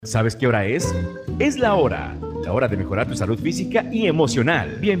¿Sabes qué hora es? Es la hora de mejorar tu salud física y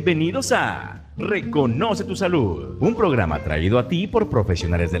emocional. Bienvenidos a Reconoce tu Salud, un programa traído a ti por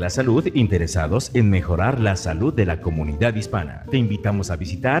profesionales de la salud interesados en mejorar la salud de la comunidad hispana. Te invitamos a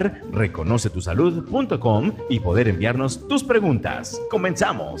visitar reconocetusalud.com y poder enviarnos tus preguntas.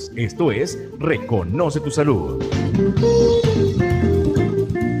 Comenzamos. Esto es Reconoce tu Salud.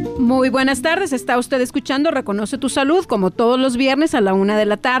 Muy buenas tardes, está usted escuchando Reconoce tu Salud, como todos los viernes a la 1 de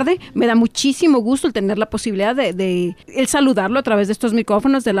la tarde. Me da muchísimo gusto el tener la posibilidad de el saludarlo a través de estos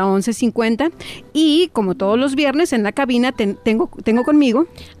micrófonos de la 1150. Y como todos los viernes en la cabina tengo conmigo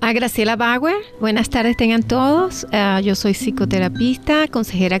a Graciela Bauer. Buenas tardes tengan todos. Yo soy psicoterapista,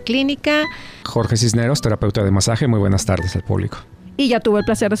 consejera clínica. Jorge Cisneros, terapeuta de masaje. Muy buenas tardes al público. Y ya tuve el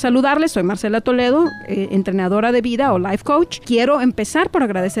placer de saludarles. Soy Marcela Toledo, entrenadora de vida o life coach. Quiero empezar por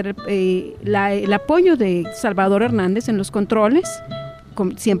agradecer el apoyo de Salvador Hernández en los controles,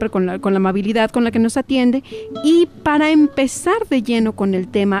 siempre con la amabilidad con la que nos atiende. Y para empezar de lleno con el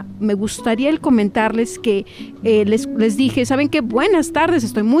tema, me gustaría comentarles que les dije, ¿saben qué? Buenas tardes,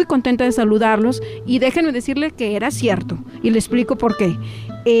 estoy muy contenta de saludarlos y déjenme decirles que era cierto y les explico por qué.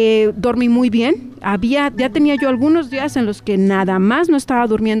 Dormí muy bien. Ya tenía yo algunos días en los que nada más no estaba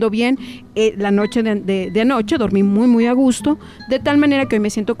durmiendo bien. La noche de anoche dormí muy muy a gusto, de tal manera que hoy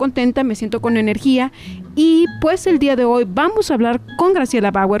me siento contenta, me siento con energía. Y pues el día de hoy vamos a hablar con Graciela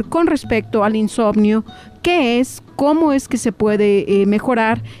Bauer con respecto al insomnio, qué es, cómo es que se puede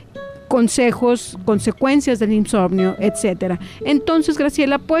mejorar, consejos, consecuencias del insomnio, etcétera. Entonces,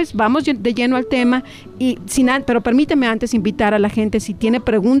 Graciela, pues vamos de lleno al tema pero permíteme antes invitar a la gente, si tiene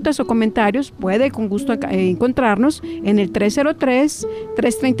preguntas o comentarios, puede con gusto encontrarnos en el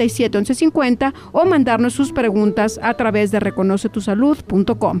 303-337-1150 o mandarnos sus preguntas a través de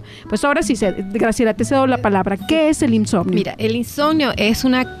reconocetusalud.com. Pues ahora sí, Graciela, te cedo la palabra. ¿Qué es el insomnio? Mira, el insomnio es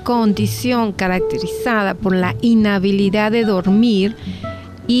una condición caracterizada por la inhabilidad de dormir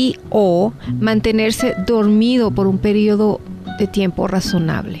y o mantenerse dormido por un periodo de tiempo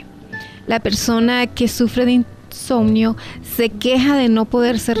razonable. La persona que sufre de insomnio se queja de no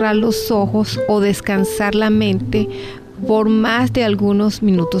poder cerrar los ojos o descansar la mente por más de algunos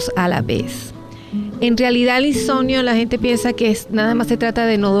minutos a la vez. En realidad el insomnio, la gente piensa que nada más se trata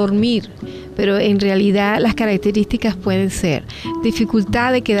de no dormir, pero en realidad las características pueden ser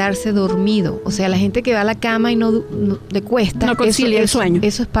dificultad de quedarse dormido, o sea, la gente que va a la cama y no le cuesta, no concilia el sueño.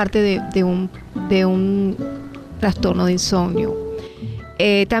 Eso es parte de un trastorno de insomnio.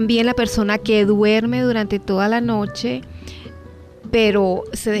 También la persona que duerme durante toda la noche, pero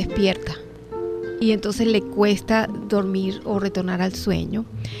se despierta y entonces le cuesta dormir o retornar al sueño.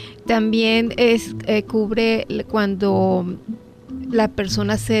 También cubre cuando la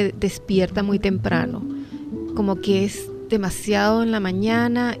persona se despierta muy temprano, como que es demasiado en la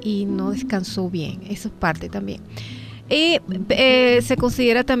mañana y no descansó bien. Eso es parte también. Y se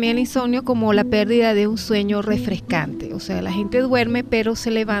considera también el insomnio como la pérdida de un sueño refrescante. O sea, la gente duerme pero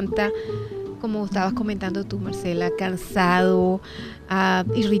se levanta, como estabas comentando tú, Marcela, cansado,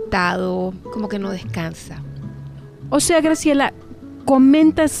 irritado, como que no descansa. O sea, Graciela,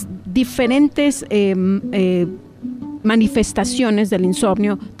 comentas diferentes manifestaciones del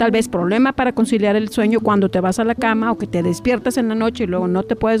insomnio, tal vez problema para conciliar el sueño cuando te vas a la cama o que te despiertas en la noche y luego no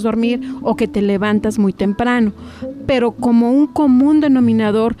te puedes dormir o que te levantas muy temprano. Pero como un común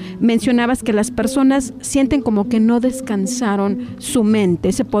denominador mencionabas que las personas sienten como que no descansaron su mente.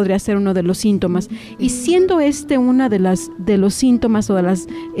 Ese podría ser uno de los síntomas. Y siendo uno de los síntomas o de las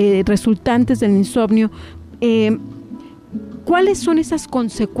resultantes del insomnio, ¿cuáles son esas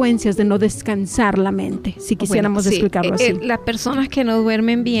consecuencias de no descansar la mente? Si quisiéramos explicarlo así. Las personas que no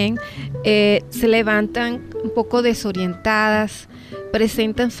duermen bien se levantan un poco desorientadas,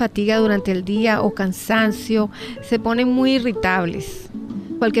 presentan fatiga durante el día o cansancio, se ponen muy irritables.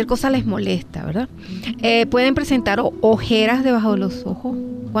 Cualquier cosa les molesta, ¿verdad? Pueden presentar ojeras debajo de los ojos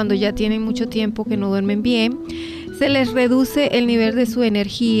cuando ya tienen mucho tiempo que no duermen bien. Se les reduce el nivel de su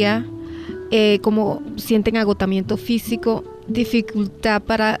energía, como sienten agotamiento físico, dificultad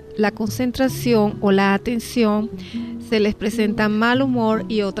para la concentración o la atención, se les presenta mal humor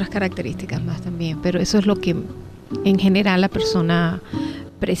y otras características más también, pero eso es lo que en general la persona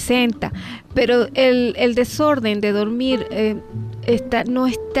presenta. Pero el desorden de dormir no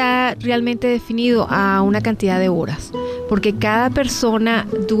está realmente definido a una cantidad de horas, porque cada persona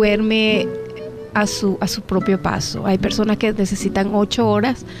duerme a su propio paso. Hay personas que necesitan 8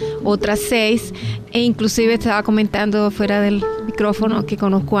 horas, otras 6, e inclusive estaba comentando fuera del micrófono que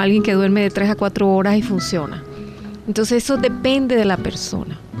conozco a alguien que duerme de 3 a 4 horas y funciona. Entonces eso depende de la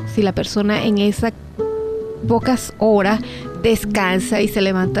persona. Si la persona en esas pocas horas descansa y se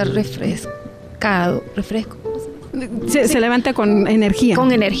levanta refresco. Se levanta con energía.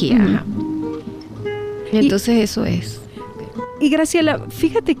 Con energía, ajá. Entonces eso es. Y Graciela,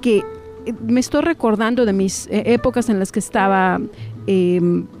 fíjate que me estoy recordando de mis épocas en las que estaba,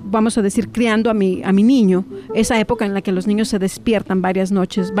 vamos a decir, criando a mi niño, esa época en la que los niños se despiertan varias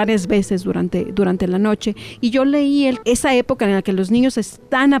veces durante la noche. Y yo leí esa época en la que los niños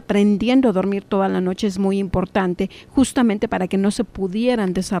están aprendiendo a dormir toda la noche es muy importante, justamente para que no se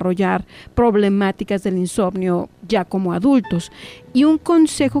pudieran desarrollar problemáticas del insomnio ya como adultos. Y un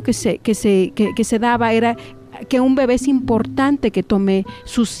consejo que se daba era que un bebé es importante que tome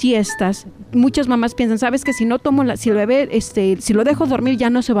sus siestas. Muchas mamás piensan, sabes que si el bebé, si lo dejo dormir, ya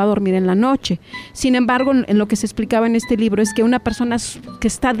no se va a dormir en la noche. Sin embargo, en lo que se explicaba en este libro es que una persona que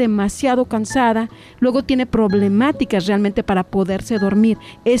está demasiado cansada, luego tiene problemáticas realmente para poderse dormir.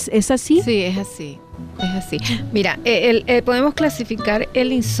 ¿Es así? Sí, es así. Es así. Mira, podemos clasificar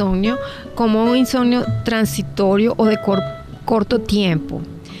el insomnio como un insomnio transitorio o de corto tiempo.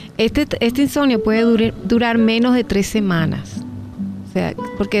 Este insomnio puede durar menos de 3 semanas, o sea,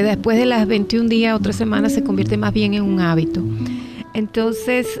 porque después de las 21 días o 3 semanas se convierte más bien en un hábito.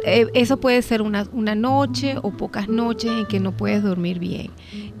 Entonces, eso puede ser una noche o pocas noches en que no puedes dormir bien.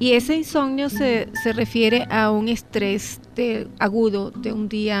 Y ese insomnio se refiere a un estrés agudo de un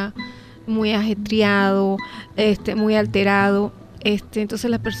día muy ajetreado, muy alterado. Entonces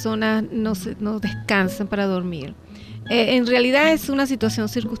las personas no descansan para dormir. En realidad es una situación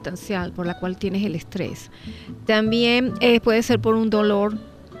circunstancial por la cual tienes el estrés. También puede ser por un dolor,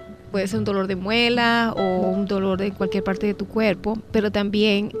 puede ser un dolor de muela o un dolor de cualquier parte de tu cuerpo, pero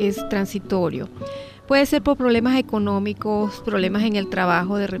también es transitorio. Puede ser por problemas económicos, problemas en el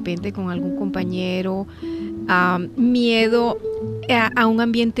trabajo de repente con algún compañero, miedo a un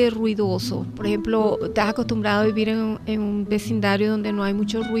ambiente ruidoso. Por ejemplo, estás acostumbrado a vivir en un vecindario donde no hay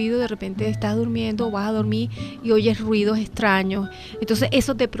mucho ruido, de repente estás durmiendo o vas a dormir y oyes ruidos extraños. Entonces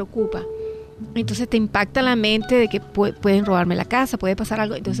eso te preocupa. Entonces te impacta la mente de que pueden robarme la casa, puede pasar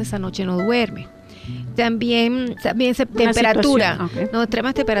algo, entonces esa noche no duerme. También temperatura, okay. No,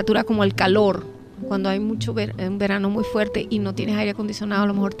 extremas temperaturas como el calor. Cuando hay un verano muy fuerte y no tienes aire acondicionado, a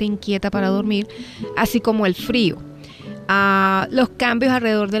lo mejor te inquieta para dormir, así como el frío. Los cambios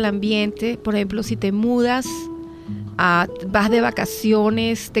alrededor del ambiente, por ejemplo, si te mudas, vas de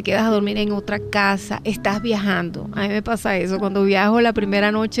vacaciones, te quedas a dormir en otra casa, estás viajando. A mí me pasa eso, cuando viajo la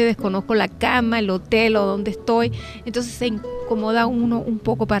primera noche desconozco la cama, el hotel o donde estoy, entonces se incomoda uno un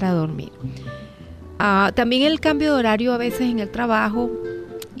poco para dormir. También el cambio de horario a veces en el trabajo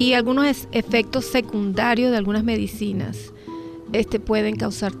y algunos efectos secundarios de algunas medicinas pueden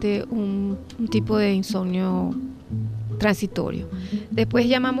causarte un tipo de insomnio transitorio. Después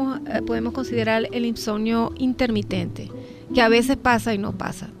podemos considerar el insomnio intermitente, que a veces pasa y no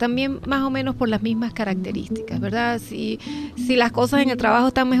pasa. También más o menos por las mismas características, ¿verdad? Si las cosas en el trabajo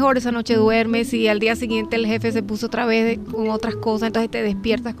están mejor, esa noche duermes y al día siguiente el jefe se puso otra vez con otras cosas, entonces te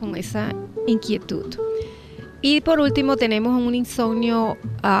despiertas con esa inquietud. Y por último tenemos un insomnio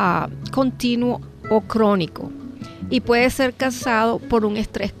continuo o crónico y puede ser causado por un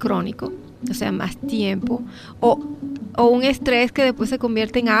estrés crónico, o sea, más tiempo, o un estrés que después se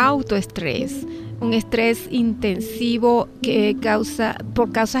convierte en autoestrés, un estrés intensivo que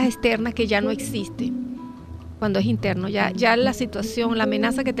por causas externas que ya no existen. Cuando es interno, ya la situación, la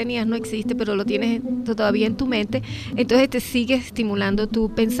amenaza que tenías no existe, pero lo tienes todavía en tu mente, entonces te sigues estimulando tú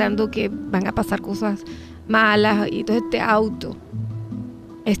pensando que van a pasar cosas malas y entonces te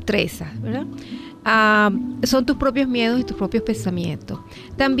autoestresas, ¿verdad? Son tus propios miedos y tus propios pensamientos.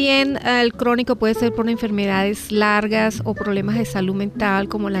 También el crónico puede ser por enfermedades largas o problemas de salud mental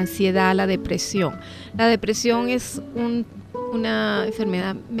como la ansiedad, la depresión. La depresión es una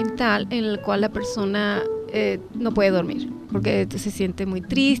enfermedad mental en la cual la persona no puede dormir porque se siente muy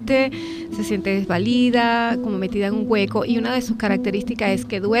triste, se siente desvalida, como metida en un hueco, y una de sus características es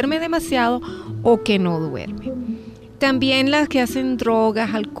que duerme demasiado o que no duerme. También las que hacen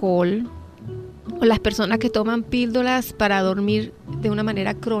drogas, alcohol, o las personas que toman píldoras para dormir de una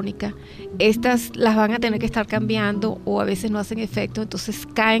manera crónica, estas las van a tener que estar cambiando o a veces no hacen efecto, entonces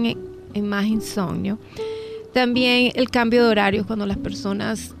caen en más insomnio. También el cambio de horarios, cuando las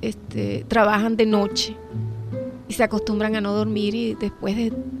personas trabajan de noche y se acostumbran a no dormir y después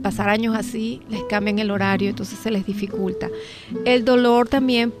de pasar años así les cambian el horario, entonces se les dificulta. El dolor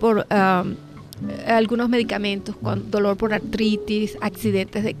también por algunos medicamentos, dolor por artritis,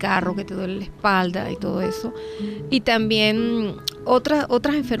 accidentes de carro que te duele la espalda y todo eso, y también otras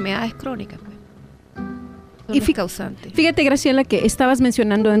enfermedades crónicas, pues. son los causantes. Fíjate, Graciela, que estabas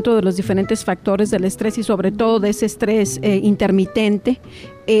mencionando dentro de los diferentes factores del estrés y sobre todo de ese estrés intermitente,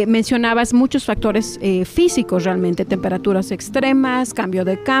 mencionabas muchos factores físicos realmente, temperaturas extremas, cambio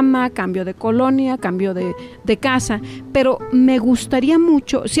de cama, cambio de colonia, cambio de casa, pero me gustaría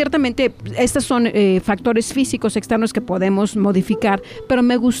mucho, ciertamente estos son factores físicos externos que podemos modificar, pero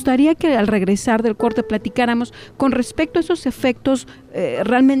me gustaría que al regresar del corte platicáramos con respecto a esos efectos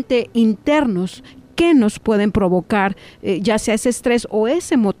realmente internos que nos pueden provocar, ya sea ese estrés o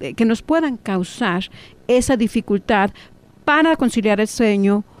que nos puedan causar esa dificultad para conciliar el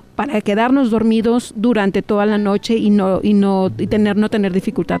sueño, para quedarnos dormidos durante toda la noche y no tener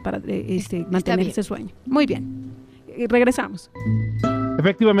dificultad para mantener ese sueño. Muy bien, regresamos.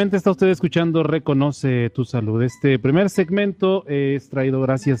 Efectivamente, está usted escuchando Reconoce tu Salud. Este primer segmento es traído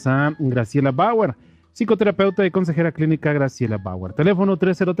gracias a Graciela Bauer, psicoterapeuta y consejera clínica. Graciela Bauer. Teléfono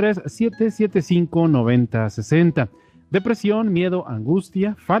 303-775-9060. Depresión, miedo,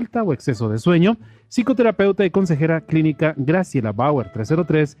 angustia, falta o exceso de sueño. Psicoterapeuta y consejera clínica Graciela Bauer.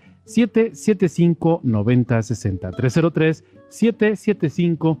 303-775-9060.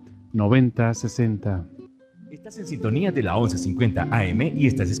 303-775-9060. Estás en sintonía de la 1150 AM y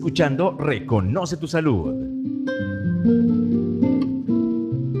estás escuchando Reconoce tu Salud.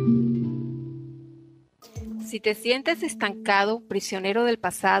 Si te sientes estancado, prisionero del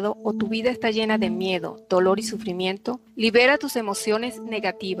pasado o tu vida está llena de miedo, dolor y sufrimiento, libera tus emociones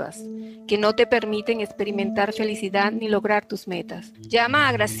negativas que no te permiten experimentar felicidad ni lograr tus metas. Llama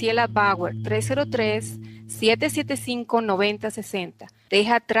a Graciela Bauer 303-775-9060.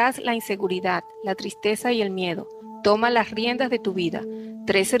 Deja atrás la inseguridad, la tristeza y el miedo. Toma las riendas de tu vida.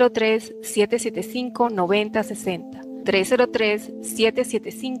 303-775-9060.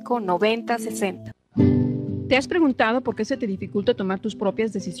 303-775-9060. ¿Te has preguntado por qué se te dificulta tomar tus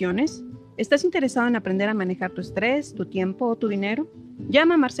propias decisiones? ¿Estás interesado en aprender a manejar tu estrés, tu tiempo o tu dinero?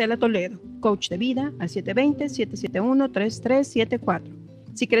 Llama a Marcela Toledo, coach de vida, al 720-771-3374.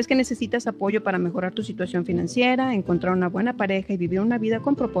 Si crees que necesitas apoyo para mejorar tu situación financiera, encontrar una buena pareja y vivir una vida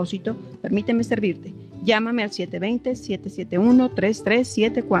con propósito, permíteme servirte. Llámame al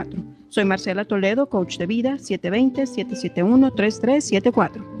 720-771-3374. Soy Marcela Toledo, coach de vida,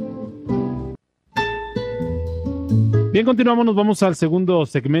 720-771-3374. Bien, continuamos, nos vamos al segundo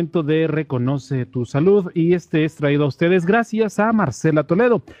segmento de Reconoce tu Salud y este es traído a ustedes gracias a Marcela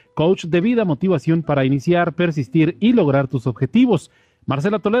Toledo, coach de vida, motivación para iniciar, persistir y lograr tus objetivos.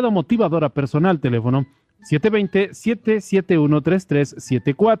 Marcela Toledo, motivadora personal, teléfono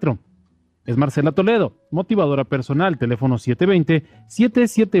 720-771-3374. Es Marcela Toledo, motivadora personal, teléfono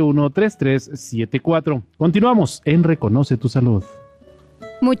 720-771-3374. Continuamos en Reconoce tu Salud.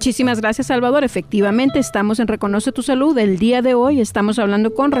 Muchísimas gracias, Salvador. Efectivamente, estamos en Reconoce tu Salud. El día de hoy estamos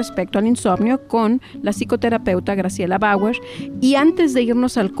hablando con respecto al insomnio con la psicoterapeuta Graciela Bauer. Y antes de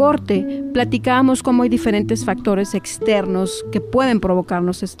irnos al corte, platicábamos cómo hay diferentes factores externos que pueden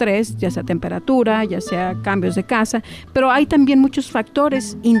provocarnos estrés, ya sea temperatura, ya sea cambios de casa, pero hay también muchos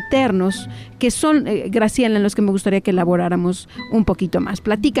factores internos que son, Graciela, en los que me gustaría que elaboráramos un poquito más.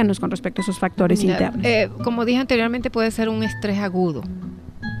 Platícanos con respecto a esos factores internos. Como dije anteriormente, puede ser un estrés agudo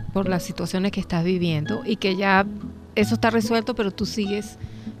por las situaciones que estás viviendo y que ya eso está resuelto, pero tú sigues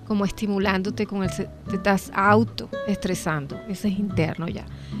como estimulándote te estás autoestresando. Eso es interno ya,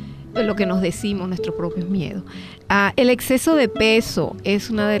 es lo que nos decimos, nuestros propios miedos. El exceso de peso es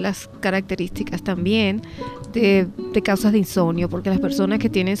una de las características también de causas de insomnio, porque las personas que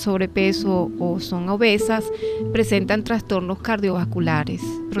tienen sobrepeso o son obesas presentan trastornos cardiovasculares,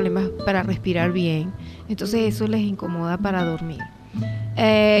 problemas para respirar bien, entonces eso les incomoda para dormir.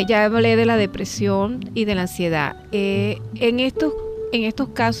 Ya hablé de la depresión y de la ansiedad. En estos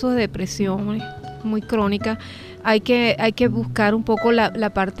casos de depresión muy crónica hay que buscar un poco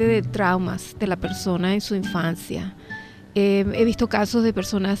la parte de traumas de la persona en su infancia. He visto casos de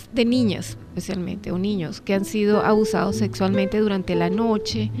personas, de niñas especialmente, o niños que han sido abusados sexualmente durante la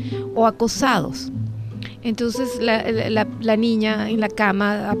noche o acosados. Entonces la niña en la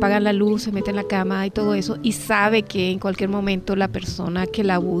cama, apagan la luz, se mete en la cama y todo eso, y sabe que en cualquier momento la persona que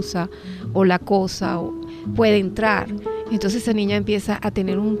la abusa o la acosa puede entrar. Entonces esa niña empieza a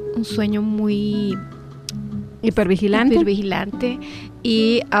tener un sueño muy hipervigilante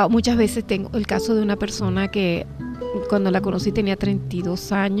y muchas veces tengo el caso de una persona que cuando la conocí tenía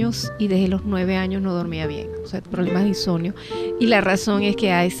 32 años y desde los 9 años no dormía bien, o sea, problemas de insomnio, y la razón es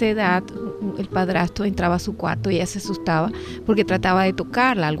que a esa edad el padrastro entraba a su cuarto y ella se asustaba porque trataba de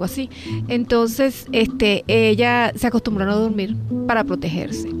tocarla, algo así. Entonces ella se acostumbró a no dormir para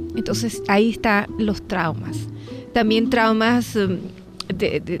protegerse. Entonces ahí están los traumas. También traumas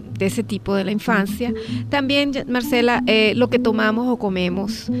de ese tipo de la infancia. También, Marcela, lo que tomamos o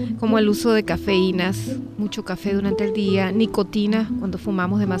comemos, como el uso de cafeínas, mucho café durante el día, nicotina cuando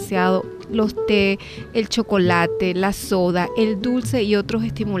fumamos demasiado, los té, el chocolate, la soda, el dulce y otros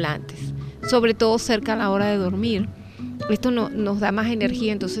estimulantes, sobre todo cerca a la hora de dormir. Esto nos da más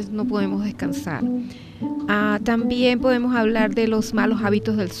energía, entonces no podemos descansar. También podemos hablar de los malos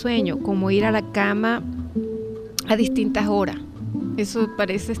hábitos del sueño, como ir a la cama a distintas horas. Eso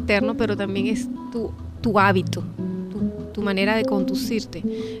parece externo, pero también es tu hábito, tu manera de conducirte.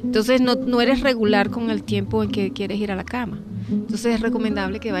 Entonces no eres regular con el tiempo en que quieres ir a la cama. Entonces es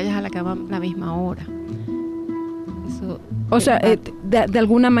recomendable que vayas a la cama a la misma hora. O sea, de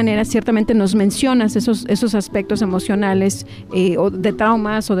alguna manera ciertamente nos mencionas esos aspectos emocionales o de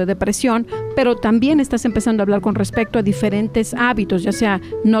traumas o de depresión, pero también estás empezando a hablar con respecto a diferentes hábitos, ya sea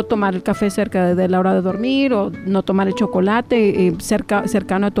no tomar el café cerca de la hora de dormir o no tomar el chocolate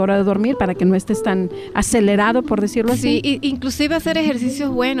cercano a tu hora de dormir para que no estés tan acelerado, por decirlo así. Sí, inclusive hacer ejercicio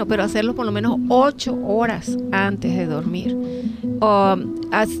es bueno, pero hacerlo por lo menos 8 horas antes de dormir.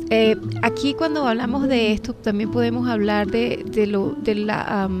 Aquí cuando hablamos de esto también podemos hablar del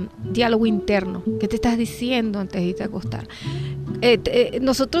diálogo interno. ¿Qué te estás diciendo antes de irte a acostar?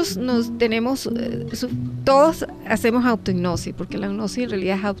 Nosotros todos hacemos autohipnosis, porque la hipnosis en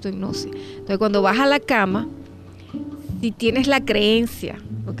realidad es autohipnosis. Entonces cuando vas a la cama, si tienes la creencia,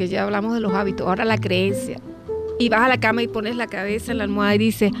 porque ya hablamos de los hábitos, ahora la creencia, y vas a la cama y pones la cabeza en la almohada y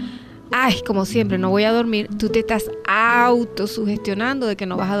dices, ay, como siempre, no voy a dormir, tú te estás autosugestionando de que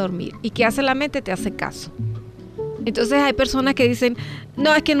no vas a dormir. ¿Y qué hace la mente? Te hace caso. Entonces hay personas que dicen,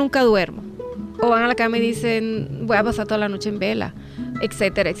 no, es que nunca duermo. O van a la cama y dicen, voy a pasar toda la noche en vela,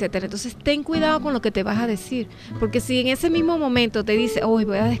 etcétera, etcétera. Entonces ten cuidado con lo que te vas a decir. Porque si en ese mismo momento te dice, hoy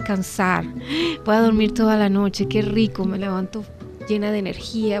voy a descansar, voy a dormir toda la noche, qué rico, me levanto llena de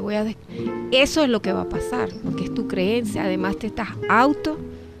energía, eso es lo que va a pasar, porque es tu creencia. Además te estás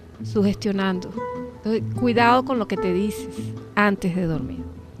sugestionando. Entonces, cuidado con lo que te dices antes de dormir.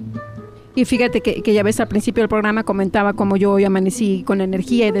 Y fíjate que ya ves, al principio del programa comentaba cómo yo hoy amanecí con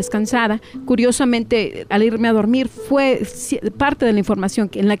energía y descansada. Curiosamente, al irme a dormir fue parte de la información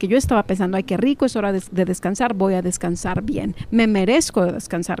en la que yo estaba pensando, ay, qué rico, es hora de descansar, voy a descansar bien, me merezco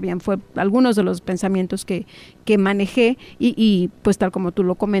descansar bien. Fue algunos de los pensamientos que manejé y pues tal como tú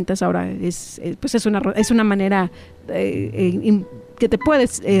lo comentas ahora, es una manera que te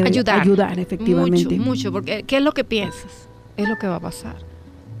puedes ayudar efectivamente. Mucho, porque ¿qué es lo que piensas? Es lo que va a pasar.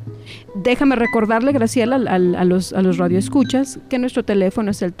 Déjame recordarle, Graciela, a los radioescuchas, que nuestro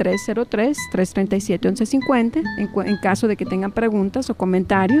teléfono es el 303-337-1150 en caso de que tengan preguntas o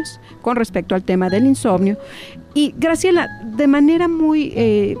comentarios con respecto al tema del insomnio. Y Graciela, de manera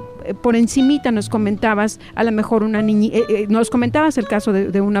muy por encimita nos comentabas, a lo mejor una niña, nos comentabas el caso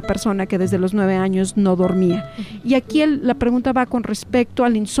de una persona que desde los 9 años no dormía. Y aquí la pregunta va con respecto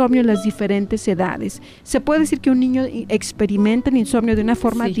al insomnio en las diferentes edades. ¿Se puede decir que un niño experimenta el insomnio de una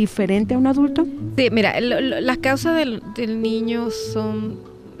forma diferente a un adulto? Sí, mira, las causas del niño son,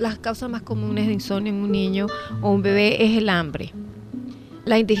 las causas más comunes de insomnio en un niño o un bebé es el hambre,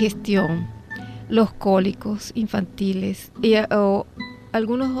 la indigestión, los cólicos infantiles o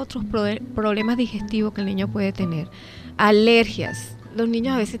algunos otros problemas digestivos que el niño puede tener, alergias. Los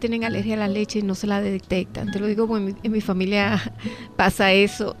niños a veces tienen alergia a la leche y no se la detectan. Te lo digo porque en mi familia pasa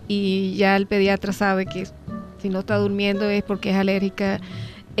eso y ya el pediatra sabe que si no está durmiendo es porque es alérgica.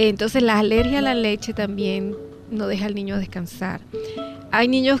 Entonces la alergia a la leche también no deja al niño descansar. Hay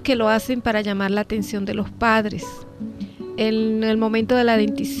niños que lo hacen para llamar la atención de los padres. En el momento de la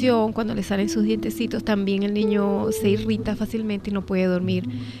dentición, cuando le salen sus dientecitos, también el niño se irrita fácilmente y no puede dormir.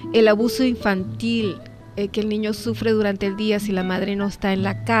 El abuso infantil que el niño sufre durante el día si la madre no está en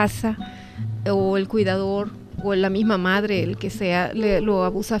la casa, o el cuidador, o la misma madre, el que sea, lo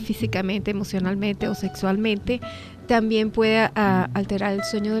abusa físicamente, emocionalmente o sexualmente, también puede alterar el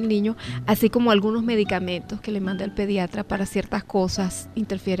sueño del niño, así como algunos medicamentos que le manda el pediatra para ciertas cosas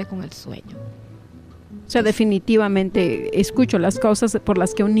interfiere con el sueño. O sea, definitivamente escucho las causas por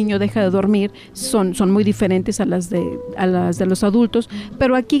las que un niño deja de dormir son muy diferentes a las de los adultos,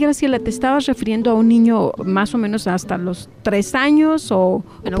 pero aquí, Graciela, ¿te estabas refiriendo a un niño más o menos hasta los 3 años o...?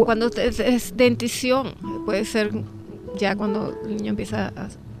 Bueno, cuando es dentición, puede ser ya cuando el niño es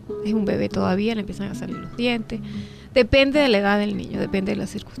un bebé todavía, le empiezan a salir los dientes. Depende de la edad del niño, depende de las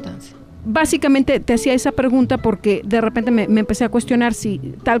circunstancias. básicamente te hacía esa pregunta porque de repente me empecé a cuestionar si,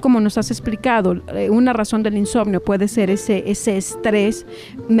 tal como nos has explicado, una razón del insomnio puede ser ese estrés.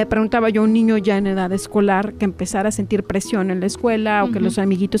 Me preguntaba yo, un niño ya en edad escolar que empezara a sentir presión en la escuela o que los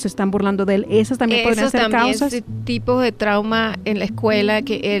amiguitos se están burlando de él, ¿esas también podrían ser causas? Ese tipo de trauma en la escuela,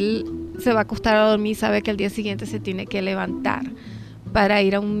 que él se va a acostar a dormir y sabe que al día siguiente se tiene que levantar para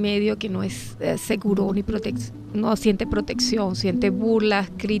ir a un medio que no es seguro, ni no siente protección, siente burlas,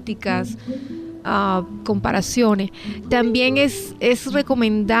 críticas, comparaciones. También es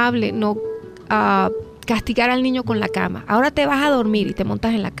recomendable no castigar al niño con la cama. Ahora te vas a dormir y te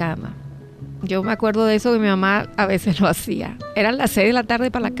montas en la cama. Yo me acuerdo de eso, que mi mamá a veces lo hacía. Eran las 6 de la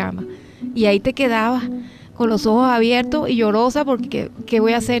tarde para la cama y ahí te quedabas con los ojos abiertos y llorosa porque ¿qué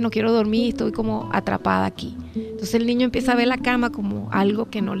voy a hacer? No quiero dormir, estoy como atrapada aquí. Entonces el niño empieza a ver la cama como algo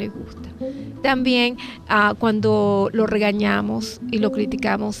que no le gusta. También cuando lo regañamos y lo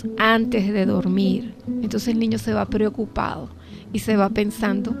criticamos antes de dormir, entonces el niño se va preocupado y se va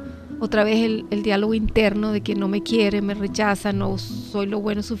pensando otra vez el diálogo interno de que no me quiere, me rechaza, no soy lo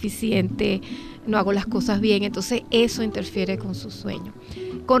bueno suficiente, no hago las cosas bien. Entonces eso interfiere con su sueño.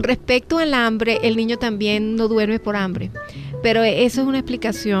 Con respecto al hambre, el niño también no duerme por hambre, pero eso es una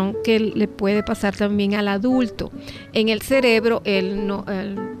explicación que le puede pasar también al adulto. En el cerebro, el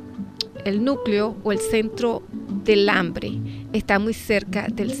núcleo o el centro del hambre está muy cerca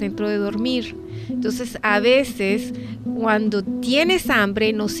del centro de dormir. Entonces, a veces, cuando tienes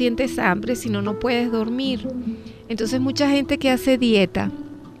hambre, no sientes hambre, sino no puedes dormir. Entonces, mucha gente que hace dieta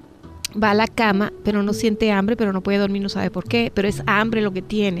va a la cama, pero no siente hambre, pero no puede dormir, no sabe por qué, pero es hambre lo que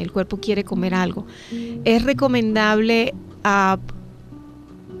tiene, el cuerpo quiere comer algo. Es recomendable,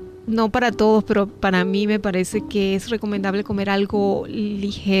 no para todos, pero para mí me parece que es recomendable comer algo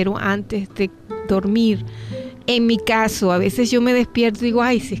ligero antes de dormir. En mi caso, a veces yo me despierto y digo,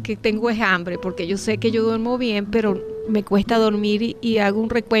 ay, si es que tengo hambre, porque yo sé que yo duermo bien, pero me cuesta dormir y hago un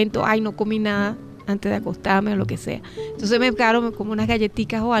recuento, ay, no comí nada antes de acostarme o lo que sea. Entonces me como unas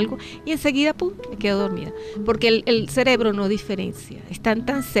galletitas o algo y enseguida, pum, me quedo dormida. Porque el cerebro no diferencia. Están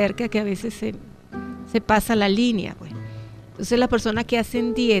tan cerca que a veces se pasa la línea, pues. Entonces las personas que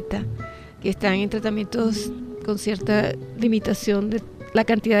hacen dieta, que están en tratamientos con cierta limitación de la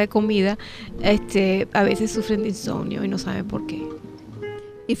cantidad de comida, a veces sufren de insomnio y no saben por qué.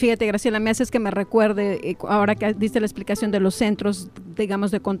 Y fíjate, Graciela, me haces que me recuerde, ahora que diste la explicación de los centros,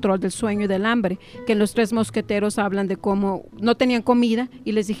 digamos, de control del sueño y del hambre, que en Los Tres Mosqueteros hablan de cómo no tenían comida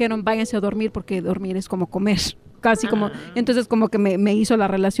y les dijeron, váyanse a dormir porque dormir es como comer. Casi como, entonces como que me hizo la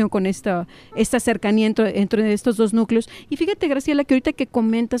relación con esta cercanía entre estos dos núcleos. Y fíjate, Graciela, que ahorita que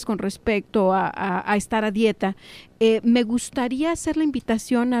comentas con respecto a estar a dieta, me gustaría hacer la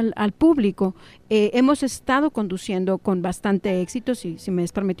invitación al público. Hemos estado conduciendo con bastante éxito, si me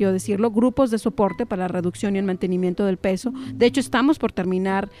es permitido decirlo, grupos de soporte para la reducción y el mantenimiento del peso. De hecho, estamos por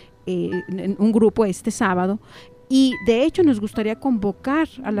terminar un grupo este sábado. Y de hecho nos gustaría convocar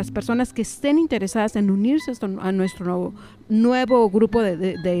a las personas que estén interesadas en unirse a nuestro nuevo grupo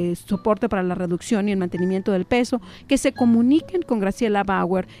de soporte para la reducción y el mantenimiento del peso, que se comuniquen con Graciela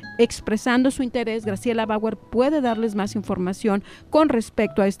Bauer expresando su interés. Graciela Bauer puede darles más información con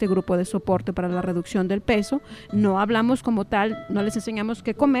respecto a este grupo de soporte para la reducción del peso. No hablamos como tal, no les enseñamos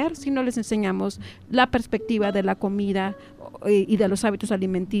qué comer, sino les enseñamos la perspectiva de la comida y de los hábitos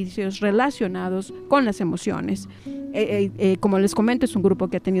alimenticios relacionados con las emociones. Como les comento, es un grupo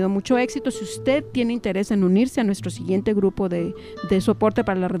que ha tenido mucho éxito. Si usted tiene interés en unirse a nuestro siguiente grupo de soporte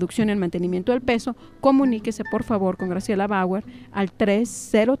para la reducción y el mantenimiento del peso, comuníquese por favor con Graciela Bauer al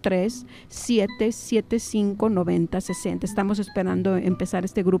 303-775-9060. Estamos esperando empezar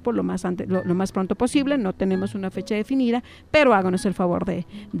este grupo lo más pronto posible. No tenemos una fecha definida, pero háganos el favor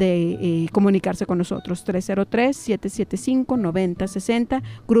de comunicarse con nosotros. 303-775-9060,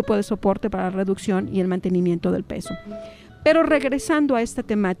 grupo de soporte para la reducción y el mantenimiento del peso. Pero regresando a esta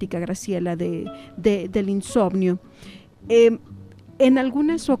temática, Graciela, del insomnio, en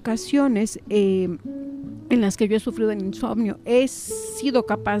algunas ocasiones en las que yo he sufrido de insomnio, he sido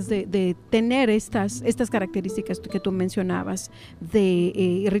capaz de tener estas características que tú mencionabas, de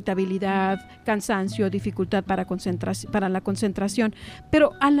irritabilidad, cansancio, dificultad para la concentración.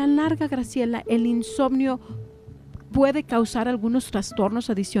 Pero a la larga, Graciela, el insomnio puede causar algunos trastornos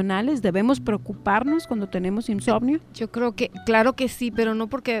adicionales. ¿Debemos preocuparnos cuando tenemos insomnio? Yo creo que, claro que sí, pero no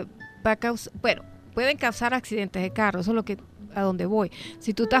porque va a causar, bueno, pueden causar accidentes de carro, eso es lo que a donde voy.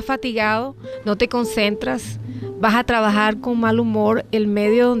 Si tú estás fatigado, no te concentras, vas a trabajar con mal humor, el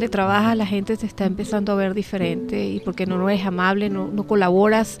medio donde trabajas la gente te está empezando a ver diferente y porque no eres amable, no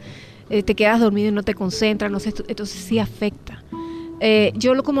colaboras, te quedas dormido y no te concentras, entonces sí afecta.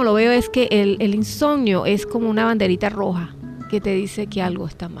 Como lo veo es que el insomnio es como una banderita roja que te dice que algo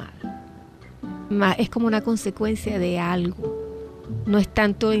está mal. Es como una consecuencia de algo. No es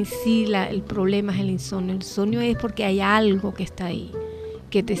tanto en sí el problema es el insomnio. El insomnio es porque hay algo que está ahí,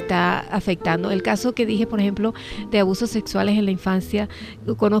 que te está afectando. El caso que dije, por ejemplo, de abusos sexuales en la infancia,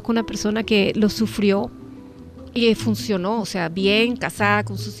 conozco una persona que lo sufrió y funcionó, o sea, bien, casada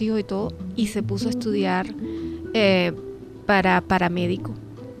con sus hijos y todo, y se puso a estudiar para paramédico.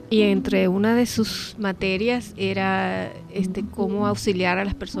 Y entre una de sus materias era cómo auxiliar a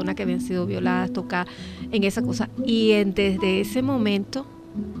las personas que habían sido violadas, tocar en esa cosa. Y desde ese momento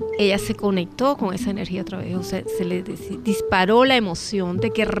ella se conectó con esa energía otra vez, o sea, se le disparó la emoción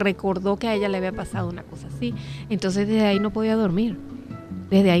de que recordó que a ella le había pasado una cosa así. Entonces desde ahí no podía dormir,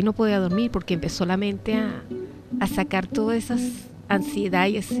 porque empezó la mente a sacar toda esa ansiedad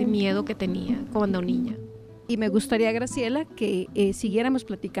y ese miedo que tenía cuando niña. Y me gustaría, Graciela, que siguiéramos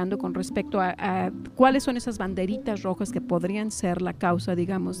platicando con respecto a cuáles son esas banderitas rojas que podrían ser la causa,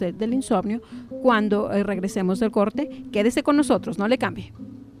 digamos, del insomnio cuando regresemos del corte. Quédese con nosotros, no le cambie.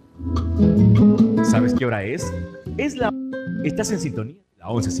 ¿Sabes qué hora es? Estás en sintonía, la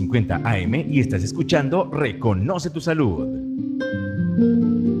 11:50 AM, y estás escuchando Reconoce tu Salud.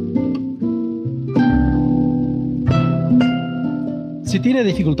 Si tiene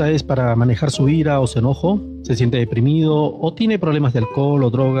dificultades para manejar su ira o su enojo, se siente deprimido o tiene problemas de alcohol o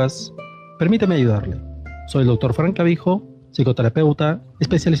drogas, permítame ayudarle. Soy el Dr. Frank Clavijo, psicoterapeuta,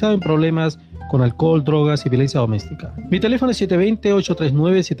 especializado en problemas con alcohol, drogas y violencia doméstica. Mi teléfono es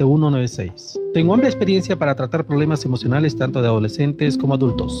 720-839-7196. Tengo amplia experiencia para tratar problemas emocionales tanto de adolescentes como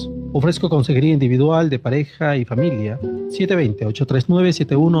adultos. Ofrezco consejería individual, de pareja y familia.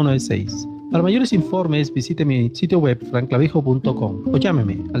 720-839-7196. Para mayores informes, visite mi sitio web franclavijo.com o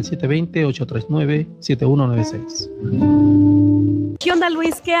llámeme al 720-839-7196. ¿Qué onda,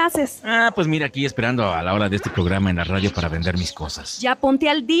 Luis? ¿Qué haces? Pues mira, aquí esperando a la hora de este programa en la radio para vender mis cosas. Ya ponte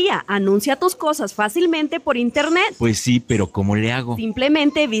al día. Anuncia tus cosas fácilmente por internet. Pues sí, pero ¿cómo le hago?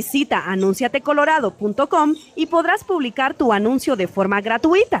 Simplemente visita anunciatecolorado.com y podrás publicar tu anuncio de forma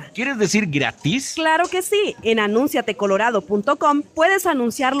gratuita. ¿Quieres decir gratis? Claro que sí. En anunciatecolorado.com puedes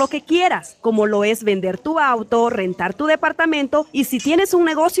anunciar lo que quieras, como lo es vender tu auto, rentar tu departamento y si tienes un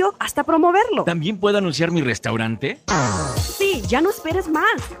negocio, hasta promoverlo. ¿También puedo anunciar mi restaurante? Sí, ya no esperes más.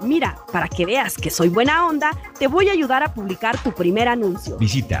 Mira, para que veas que soy buena onda, te voy a ayudar a publicar tu primer anuncio.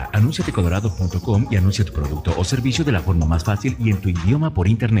 Visita anunciatecolorado.com y anuncia tu producto o servicio de la forma más fácil y en tu idioma por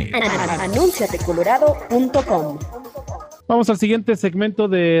internet. anunciatecolorado.com. Vamos al siguiente segmento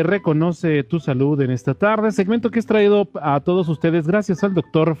de Reconoce tu Salud en esta tarde, segmento que es traído a todos ustedes gracias al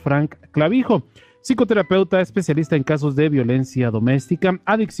doctor Frank Clavijo, psicoterapeuta especialista en casos de violencia doméstica,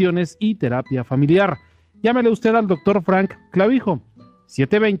 adicciones y terapia familiar. Llámele usted al doctor Frank Clavijo,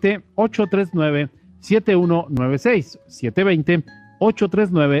 720-839-7196,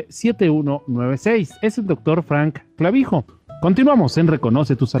 720-839-7196. Es el doctor Frank Clavijo. Continuamos en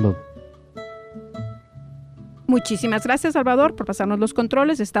Reconoce tu Salud. Muchísimas gracias, Salvador, por pasarnos los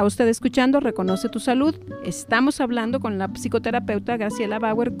controles. Está usted escuchando Reconoce tu Salud. Estamos hablando con la psicoterapeuta Graciela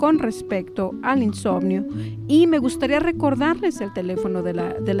Bauer con respecto al insomnio y me gustaría recordarles el teléfono de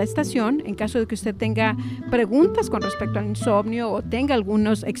la estación en caso de que usted tenga preguntas con respecto al insomnio o tenga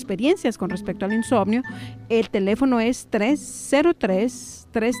algunas experiencias con respecto al insomnio. El teléfono es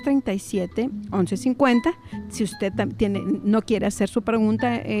 303-337-1150. Si usted no quiere hacer su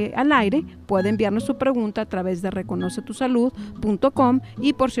pregunta al aire, puede enviarnos su pregunta a través de reconocetusalud.com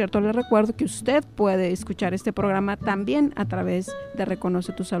y por cierto le recuerdo que usted puede escuchar este programa también a través de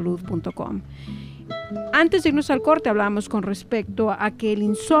reconocetusalud.com. Antes de irnos al corte hablábamos con respecto a que el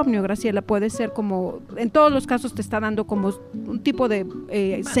insomnio, Graciela, puede ser como, en todos los casos te está dando como un tipo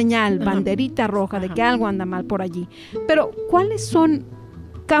de señal, banderita roja de que algo anda mal por allí. Pero ¿cuáles son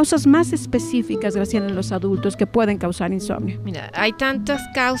causas más específicas, Graciela, en los adultos que pueden causar insomnio? Mira, hay tantas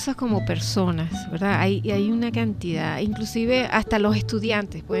causas como personas, ¿verdad? Hay una cantidad, inclusive hasta los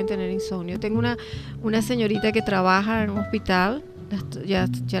estudiantes pueden tener insomnio. Tengo una señorita que trabaja en un hospital, ya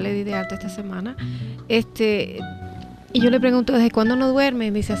le di de alta esta semana, y yo le pregunto, ¿desde cuándo no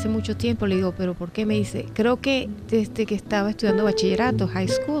duerme? Me dice, hace mucho tiempo. Le digo, ¿pero por qué? Me dice, creo que desde que estaba estudiando bachillerato, high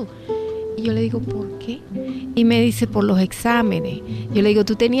school. Y yo le digo, ¿por qué? Y me dice, por los exámenes. Yo le digo,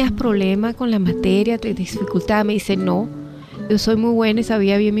 ¿tú tenías problemas con la materia, te dificultaba? Me dice, no, yo soy muy buena y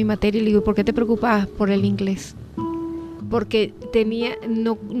sabía bien mi materia. Y le digo, ¿por qué te preocupabas? Por el inglés. Porque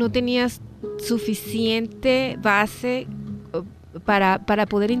no tenías suficiente base para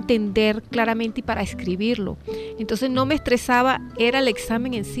poder entender claramente y para escribirlo. Entonces no me estresaba, era el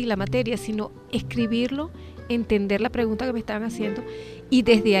examen en sí, la materia, sino escribirlo entender la pregunta que me estaban haciendo, y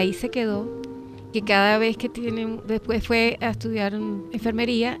desde ahí se quedó, que cada vez que después fue a estudiar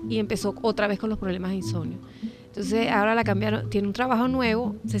enfermería y empezó otra vez con los problemas de insomnio. Entonces ahora la cambiaron, tiene un trabajo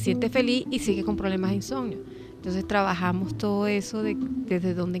nuevo, se siente feliz y sigue con problemas de insomnio. Entonces trabajamos todo eso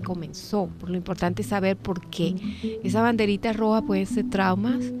desde donde comenzó, porque lo importante es saber por qué. Esa banderita roja pueden ser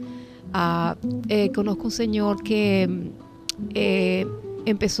traumas. Conozco un señor que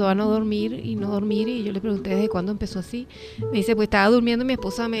empezó a no dormir, y yo le pregunté desde cuándo empezó así. Me dice, pues estaba durmiendo y mi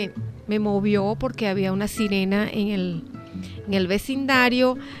esposa me movió porque había una sirena en el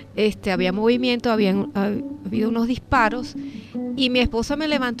vecindario, había movimiento, habían habido unos disparos, y mi esposa me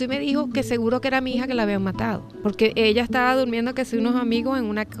levantó y me dijo que seguro que era mi hija que la habían matado, porque ella estaba durmiendo que unos amigos en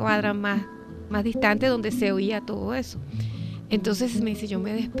una cuadra más distante donde se oía todo eso. Entonces me dice, yo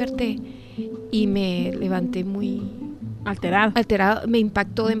me desperté y me levanté muy alterado, me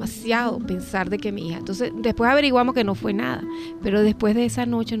impactó demasiado pensar de que mi hija. Entonces después averiguamos que no fue nada, pero después de esa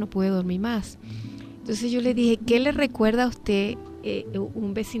noche no pude dormir más. Entonces yo le dije, ¿qué le recuerda a usted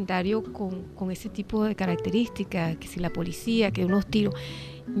un vecindario con ese tipo de características? Que si la policía, que unos tiros.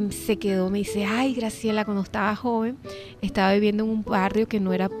 Se quedó, me dice, ay, Graciela, cuando estaba joven, estaba viviendo en un barrio que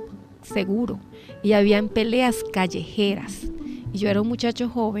no era seguro y habían peleas callejeras. Y yo era un muchacho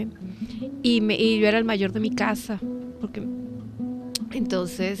joven y yo era el mayor de mi casa.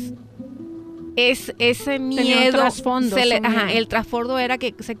 Entonces, ese miedo, trasfondo, el trasfondo era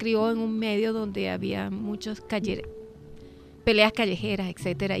que se crió en un medio donde había muchas peleas callejeras,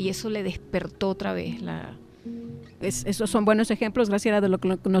 etcétera, y eso le despertó otra vez esos son buenos ejemplos, Graciela, de lo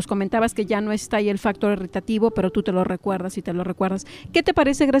que nos comentabas, que ya no está ahí el factor irritativo, pero tú te lo recuerdas y te lo recuerdas. ¿Qué te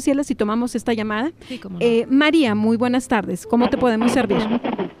parece, Graciela, si tomamos esta llamada? Sí, cómo no. María, muy buenas tardes. ¿Cómo te podemos servir?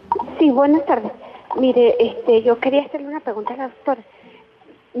 Sí, buenas tardes. Mire, yo quería hacerle una pregunta a la doctora.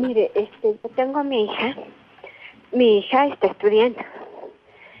 Mire, yo tengo a mi hija está estudiando,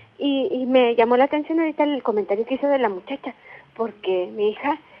 y me llamó la atención ahorita el comentario que hizo de la muchacha, porque mi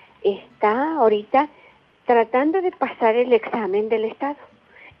hija está ahorita tratando de pasar el examen del Estado,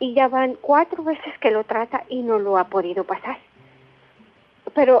 y ya van 4 veces que lo trata y no lo ha podido pasar.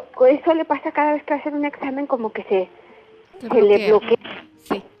 Pero eso le pasa cada vez que va a hacer un examen, como que se le bloquea.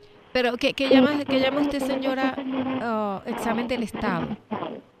 Sí. Pero ¿qué llama usted, señora, examen del Estado?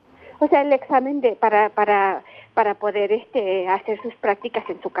 O sea, el examen para poder hacer sus prácticas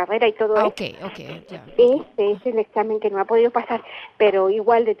en su carrera y todo eso. Okay, ya. Este es el examen que no ha podido pasar, pero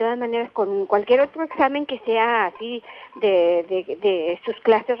igual, de todas maneras, con cualquier otro examen que sea así de sus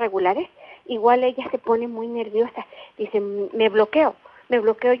clases regulares, igual ella se pone muy nerviosa. Dice, me bloqueo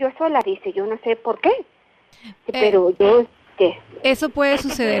yo sola, dice, yo no sé por qué, pero yo... Eso puede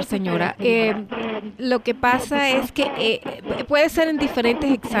suceder, señora. Lo que pasa es que puede ser en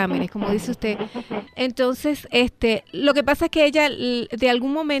diferentes exámenes, como dice usted. Entonces, lo que pasa es que ella de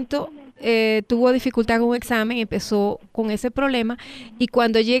algún momento tuvo dificultad con un examen, empezó con ese problema, y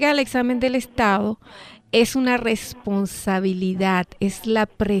cuando llega al examen del Estado, es una responsabilidad, es la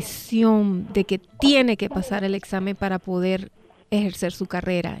presión de que tiene que pasar el examen para poder ejercer su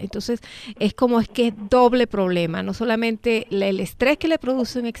carrera. Entonces es que es doble problema, no solamente el estrés que le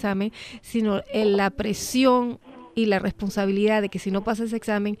produce un examen, sino la presión y la responsabilidad de que si no pasa ese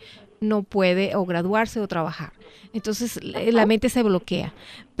examen no puede o graduarse o trabajar. Entonces la mente se bloquea,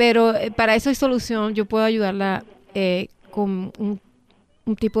 pero para eso hay solución. Yo puedo ayudarla con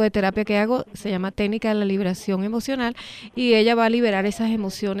un tipo de terapia que hago, se llama técnica de la liberación emocional, y ella va a liberar esas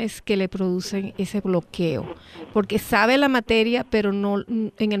emociones que le producen ese bloqueo, porque sabe la materia, pero no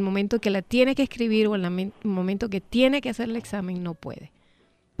en el momento que la tiene que escribir o en el momento que tiene que hacer el examen no puede,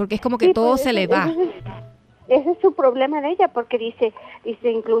 porque es como que todo se le va. Ese es su problema de ella, porque dice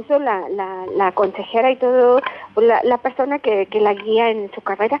incluso la consejera y todo, la persona que la guía en su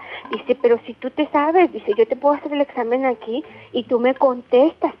carrera, dice, pero si tú te sabes, dice, yo te puedo hacer el examen aquí y tú me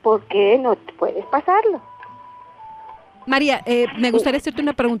contestas, ¿por qué no puedes pasarlo? María, me gustaría hacerte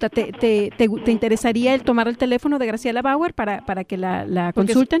una pregunta. ¿Te interesaría el tomar el teléfono de Graciela Bauer para que la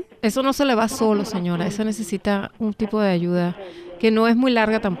consulten? Eso no se le va solo, señora. Eso necesita un tipo de ayuda que no es muy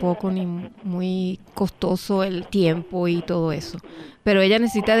larga tampoco, ni muy costoso el tiempo y todo eso. Pero ella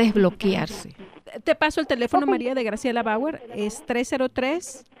necesita desbloquearse. Te paso el teléfono, María, de Graciela Bauer. Es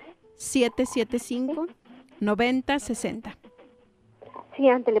 303-775-9060. Sí,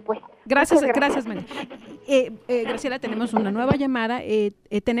 ándele pues. Gracias, María. Graciela, tenemos una nueva llamada.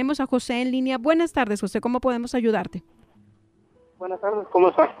 Tenemos a José en línea. Buenas tardes, José. ¿Cómo podemos ayudarte? Buenas tardes, ¿cómo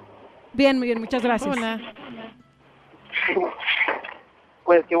estás? Bien, muy bien, muchas gracias. Hola.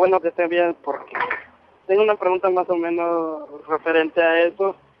 Pues qué bueno que estén bien, porque tengo una pregunta más o menos referente a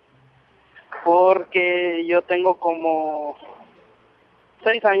eso. porque yo tengo como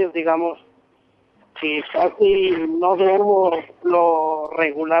 6 años, digamos, que casi no duermo lo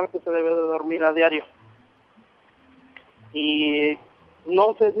regular que se debe de dormir a diario. Y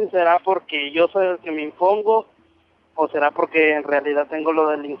no sé si será porque yo soy el que me impongo o será porque en realidad tengo lo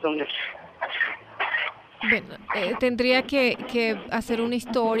del insomnio. Bueno, tendría que hacer una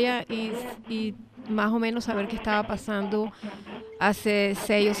historia y más o menos saber qué estaba pasando hace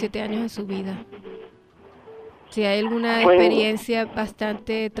 6 o 7 años de su vida. Si hay alguna experiencia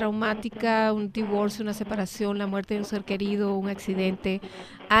bastante traumática, un divorcio, una separación, la muerte de un ser querido, un accidente,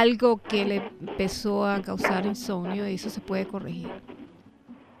 algo que le empezó a causar insomnio, eso se puede corregir.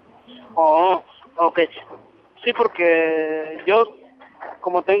 Oh, ok. Sí, porque yo,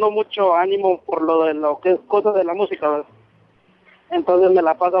 como tengo mucho ánimo por lo que es cosa de la música, ¿verdad? Entonces me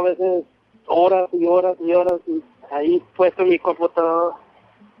la paso a veces horas y horas y horas y ahí puesto en mi computadora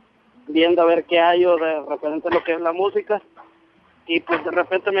viendo a ver qué hay o de referente a lo que es la música, y pues de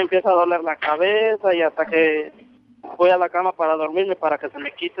repente me empieza a doler la cabeza y hasta que voy a la cama para dormirme para que se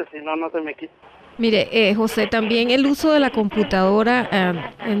me quite, si no, no se me quita. Mire, José, también el uso de la computadora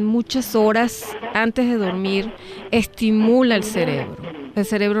en muchas horas antes de dormir estimula el cerebro. El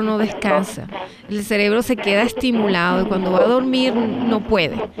cerebro no descansa. El cerebro se queda estimulado y cuando va a dormir no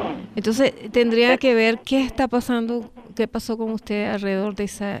puede. Entonces tendría que ver qué está pasando, qué pasó con usted alrededor de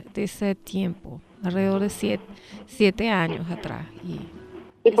ese tiempo, alrededor de 7 años atrás. Sí,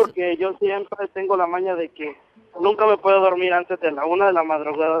 porque yo siempre tengo la maña de que nunca me puedo dormir antes de la 1 de la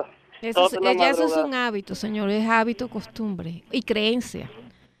madrugada. Eso es un hábito, señor, es hábito, costumbre y creencia.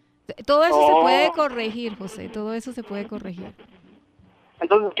 Todo eso se puede corregir, José, todo eso se puede corregir.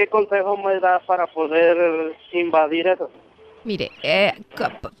 Entonces, ¿qué consejo me da para poder invadir eso? Mire,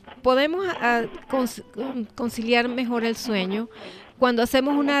 podemos conciliar mejor el sueño cuando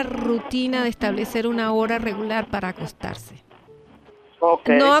hacemos una rutina de establecer una hora regular para acostarse.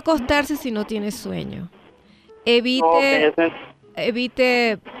 Okay. No acostarse si no tiene sueño. Evite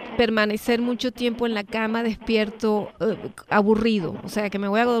permanecer mucho tiempo en la cama despierto, aburrido. O sea, que me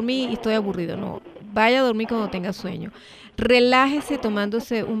voy a dormir y estoy aburrido. No, vaya a dormir cuando tenga sueño. Relájese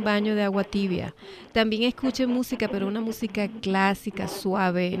tomándose un baño de agua tibia. También escuche música, pero una música clásica,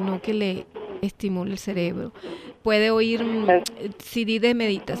 suave, no que le estimule el cerebro. Puede oír CD de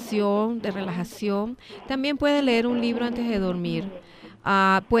meditación, de relajación. También puede leer un libro antes de dormir.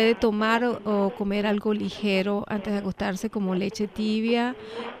 Puede tomar o comer algo ligero antes de acostarse, como leche tibia.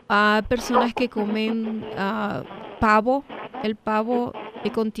 Personas que comen pavo. El pavo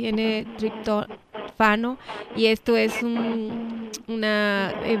contiene triptófano y esto es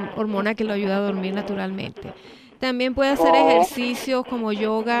una hormona que lo ayuda a dormir naturalmente. También puede hacer ejercicios como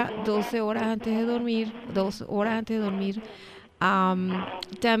yoga 12 horas antes de dormir, 2 horas antes de dormir.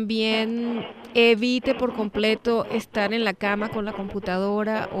 También evite por completo estar en la cama con la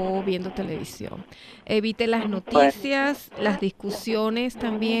computadora o viendo televisión. Evite las noticias, las discusiones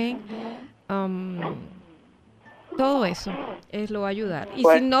también. Todo eso lo va a ayudar. Y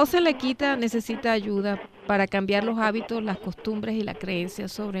si no se le quita, necesita ayuda para cambiar los hábitos, las costumbres y la creencia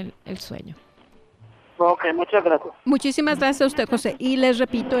sobre el sueño. Ok, muchas gracias. Muchísimas gracias a usted, José. Y les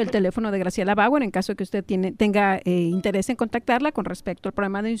repito el teléfono de Graciela Bauer en caso que usted tenga interés en contactarla con respecto al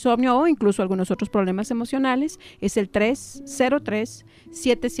problema de insomnio o incluso algunos otros problemas emocionales. Es el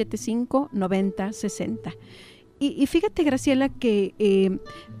 303-775-9060. Y fíjate, Graciela, que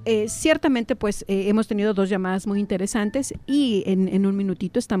ciertamente pues hemos tenido 2 llamadas muy interesantes y en un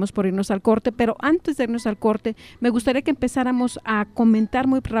minutito estamos por irnos al corte, pero antes de irnos al corte me gustaría que empezáramos a comentar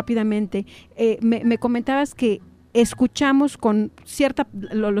muy rápidamente. Me comentabas que escuchamos con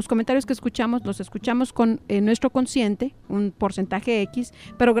los comentarios que escuchamos, los escuchamos con nuestro consciente, un porcentaje X,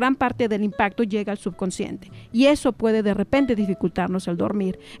 pero gran parte del impacto llega al subconsciente y eso puede de repente dificultarnos el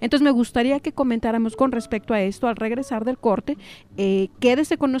dormir. Entonces me gustaría que comentáramos con respecto a esto al regresar del corte.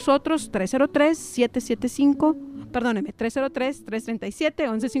 Quédese con nosotros,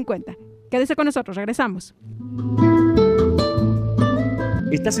 303-337-1150. Quédese con nosotros, regresamos.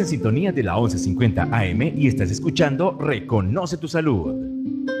 Estás en sintonía de la 1150 AM y estás escuchando Reconoce tu Salud.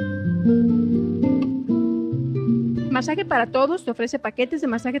 Masaje para Todos te ofrece paquetes de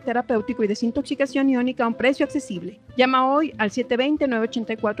masaje terapéutico y desintoxicación iónica a un precio accesible. Llama hoy al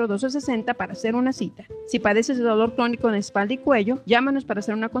 720-984-1260 para hacer una cita. Si padeces de dolor crónico en espalda y cuello, llámanos para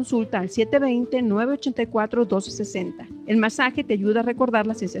hacer una consulta al 720-984-1260. El masaje te ayuda a recordar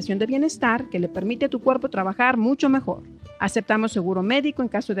la sensación de bienestar que le permite a tu cuerpo trabajar mucho mejor. Aceptamos seguro médico en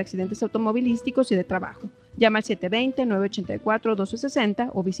caso de accidentes automovilísticos y de trabajo. Llama al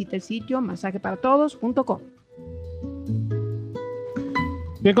 720-984-1260 o visita el sitio masajeparatodos.com.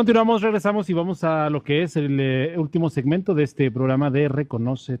 Bien, regresamos y vamos a lo que es el último segmento de este programa de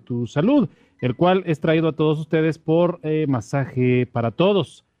Reconoce tu Salud, el cual es traído a todos ustedes por Masaje para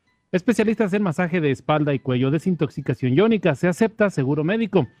Todos. Especialistas en masaje de espalda y cuello, desintoxicación iónica, se acepta seguro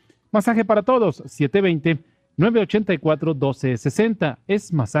médico. Masaje para Todos, 720-984-1260.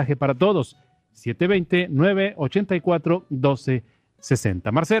 Es Masaje para Todos, 720-984-1260.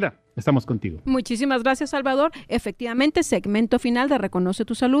 Marcela, estamos contigo. Muchísimas gracias, Salvador. Efectivamente, segmento final de Reconoce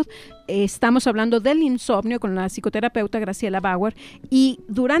tu Salud. Estamos hablando del insomnio con la psicoterapeuta Graciela Bauer, y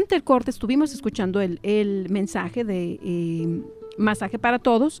durante el corte estuvimos escuchando el mensaje de Masaje para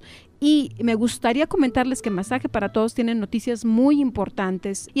Todos, y me gustaría comentarles que Masaje para Todos tiene noticias muy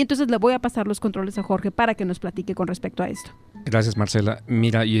importantes, y entonces le voy a pasar los controles a Jorge para que nos platique con respecto a esto. Gracias, Marcela.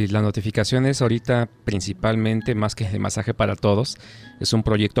 Mira, y la notificación es ahorita principalmente, más que de Masaje para Todos, es un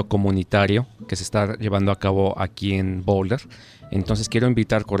proyecto comunitario que se está llevando a cabo aquí en Boulder. Entonces quiero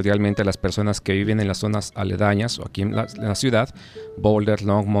invitar cordialmente a las personas que viven en las zonas aledañas o aquí en la ciudad, Boulder,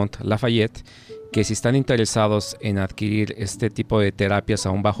 Longmont, Lafayette, que si están interesados en adquirir este tipo de terapias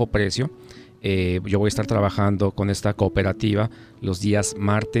a un bajo precio, yo voy a estar trabajando con esta cooperativa los días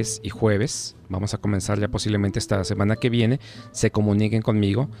martes y jueves. Vamos a comenzar ya posiblemente esta semana que viene. Se comuniquen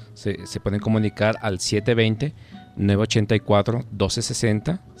conmigo, se pueden comunicar al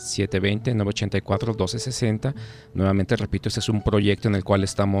 720-984-1260, 720-984-1260. Nuevamente repito, este es un proyecto en el cual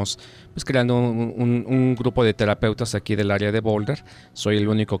estamos creando un grupo de terapeutas aquí del área de Boulder. Soy el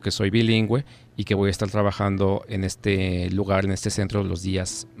único que soy bilingüe y que voy a estar trabajando en este lugar, en este centro, los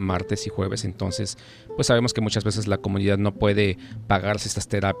días martes y jueves. Entonces, pues sabemos que muchas veces la comunidad no puede pagarse estas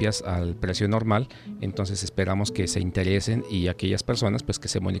terapias al precio normal. Entonces esperamos que se interesen, y aquellas personas pues que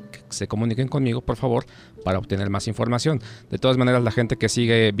se comuniquen conmigo, por favor, para obtener más información. De todas maneras, la gente que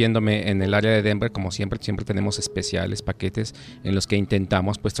sigue viéndome en el área de Denver, como siempre tenemos especiales, paquetes en los que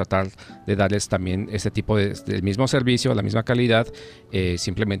intentamos pues tratar de darles también este tipo del mismo servicio, la misma calidad,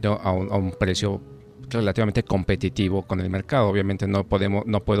 simplemente a un precio relativamente competitivo con el mercado. Obviamente no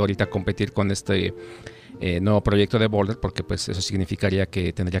puedo ahorita competir con este nuevo proyecto de Boulder, porque pues eso significaría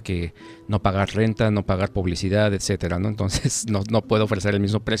que tendría que no pagar renta, no pagar publicidad, etcétera, ¿no? Entonces no puedo ofrecer el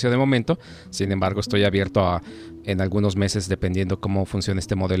mismo precio de momento. Sin embargo, estoy abierto a, en algunos meses, dependiendo cómo funcione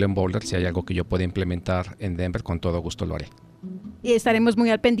este modelo en Boulder, si hay algo que yo pueda implementar en Denver, con todo gusto lo haré. Y estaremos muy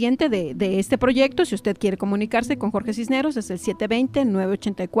al pendiente de este proyecto. Si usted quiere comunicarse con Jorge Cisneros, es el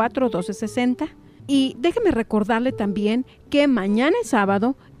 720-984-1260. Y déjeme recordarle también que mañana es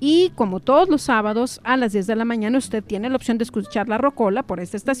sábado, y como todos los sábados a las 10 de la mañana usted tiene la opción de escuchar La Rocola por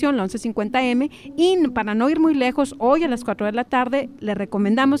esta estación, la 1150M, y para no ir muy lejos, hoy a las 4 de la tarde le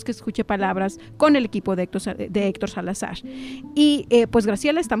recomendamos que escuche Palabras con el equipo de Héctor Salazar. Y pues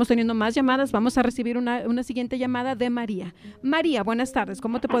Graciela, estamos teniendo más llamadas. Vamos a recibir una siguiente llamada de María. María, buenas tardes,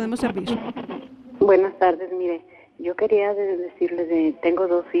 ¿cómo te podemos servir? Buenas tardes, mire, yo quería decirles, tengo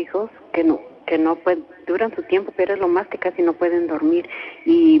 2 hijos que no pueden, duran su tiempo, pero es lo más que casi no pueden dormir,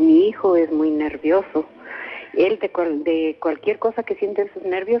 y mi hijo es muy nervioso. Él de cualquier cosa que siente en sus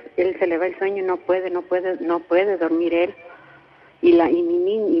nervios, él se le va el sueño y no puede dormir él. Y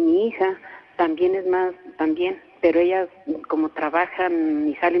mi hija también pero ellas como trabajan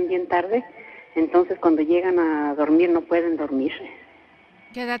y salen bien tarde, entonces cuando llegan a dormir no pueden dormir.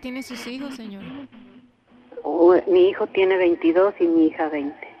 ¿Qué edad tienen sus hijos, señora? Mi hijo tiene 22 y mi hija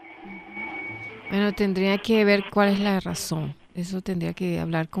 20. Bueno, tendría que ver cuál es la razón. Eso tendría que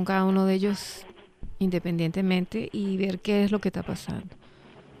hablar con cada uno de ellos independientemente y ver qué es lo que está pasando.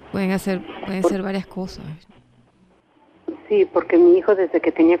 Pueden ser varias cosas. Sí, porque mi hijo desde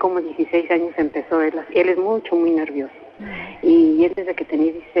que tenía como 16 años empezó, él es muy nervioso. Y él desde que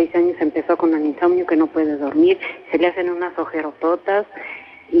tenía 16 años empezó con el insomnio, que no puede dormir, se le hacen unas ojerototas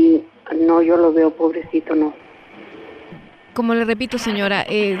y no, yo lo veo pobrecito, no. Como le repito, señora,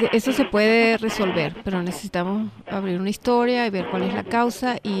 eso se puede resolver, pero necesitamos abrir una historia y ver cuál es la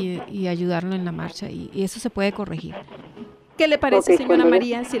causa y ayudarlo en la marcha, y eso se puede corregir. ¿Qué le parece, señora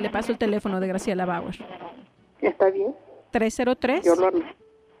María, si le paso el teléfono de Graciela Bauer? Está bien. 303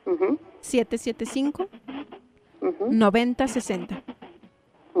 775 9060.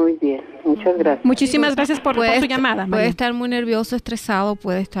 Muy bien, muchas gracias. Muchísimas gracias por su llamada, María. Puede estar muy nervioso, estresado,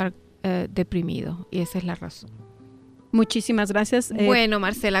 puede estar deprimido, y esa es la razón. Muchísimas gracias. Bueno,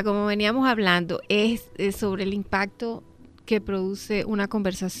 Marcela, como veníamos hablando, es sobre el impacto que produce una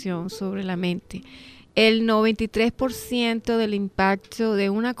conversación sobre la mente. El 93% del impacto de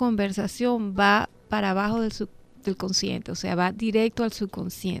una conversación va para abajo del consciente, o sea, va directo al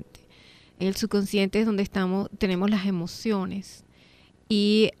subconsciente. El subconsciente es donde tenemos las emociones,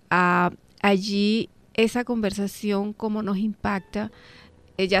 y allí esa conversación, cómo nos impacta,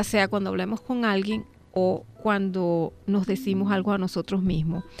 ya sea cuando hablemos con alguien o cuando nos decimos algo a nosotros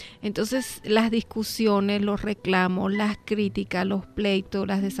mismos. Entonces, las discusiones, los reclamos, las críticas, los pleitos,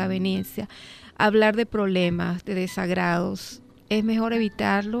 las desavenencias, hablar de problemas, de desagrados, es mejor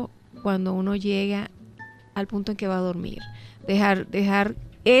evitarlo cuando uno llega al punto en que va a dormir. Dejar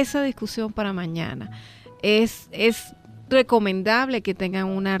esa discusión para mañana. Es recomendable que tengan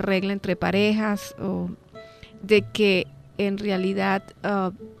una regla entre parejas o de que en realidad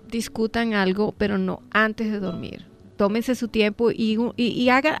discutan algo, pero no antes de dormir. Tómense su tiempo y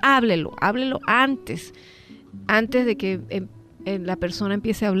háblelo antes de que la persona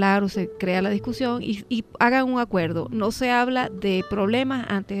empiece a hablar o se crea la discusión y hagan un acuerdo. No se habla de problemas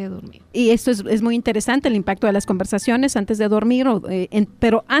antes de dormir. Y esto es muy interesante, el impacto de las conversaciones antes de dormir.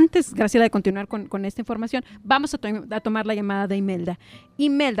 Pero antes, Graciela, de continuar con esta información, vamos a tomar la llamada de Imelda.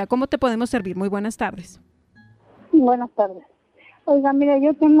 Imelda, ¿cómo te podemos servir? Muy buenas tardes. Buenas tardes. Oiga, mira,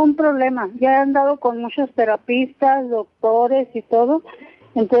 yo tengo un problema. Ya he andado con muchos terapistas, doctores y todo.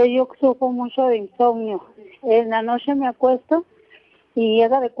 Entonces yo sufro mucho de insomnio. En la noche me acuesto y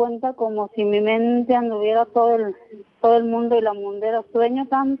haga de cuenta como si mi mente anduviera todo el mundo y la mundera. Sueño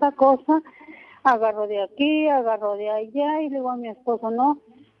tanta cosa, agarro de aquí, agarro de allá y le digo a mi esposo, no,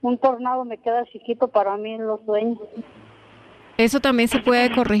 un tornado me queda chiquito para mí en los sueños. Eso también se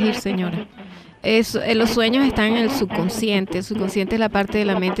puede corregir, señora. Los sueños están en el subconsciente. El subconsciente es la parte de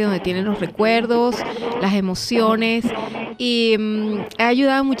la mente donde tienen los recuerdos, las emociones, y ha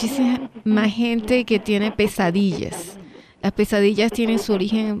ayudado a muchísima gente que tiene pesadillas. Las pesadillas tienen su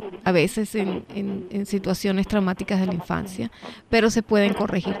origen a veces en situaciones traumáticas de la infancia, pero se pueden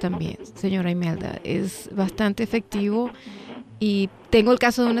corregir también, señora Imelda. Es bastante efectivo. Y tengo el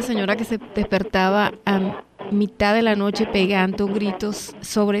caso de una señora que se despertaba a mitad de la noche pegando gritos,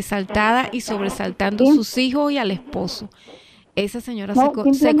 sobresaltada y sobresaltando a sus hijos y al esposo. Esa señora se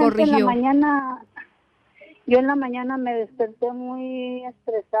corrigió. Yo en la mañana me desperté muy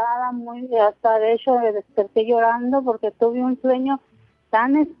estresada, hasta de hecho me desperté llorando porque tuve un sueño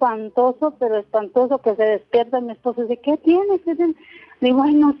tan espantoso, pero espantoso, que se despierta mi esposo y dice, ¿qué tienes? Le digo,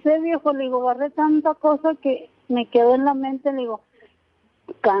 ay, no sé, viejo, le digo, agarré tanta cosa que me quedó en la mente, le digo,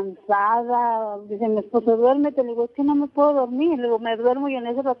 cansada. Dice mi esposo, duérmete. Le digo, es que no me puedo dormir. Le digo, me duermo y en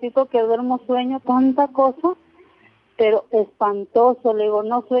ese ratito que duermo sueño tanta cosa, pero espantoso. Le digo,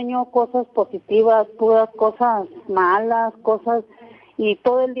 no sueño cosas positivas, puras cosas malas, cosas, y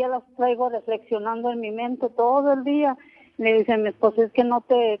todo el día las traigo reflexionando en mi mente, todo el día. Le dice mi esposo, es que no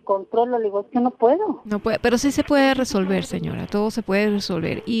te controlo. Le digo, es que no puedo. No puede, pero sí se puede resolver, señora. Todo se puede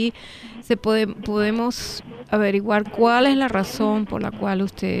resolver y podemos averiguar cuál es la razón por la cual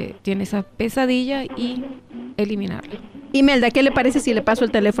usted tiene esa pesadilla y eliminarla. Imelda, ¿qué le parece si le paso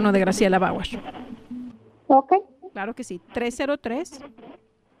el teléfono de Graciela Bauer? Ok. Claro que sí.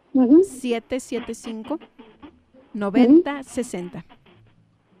 303-775-9060.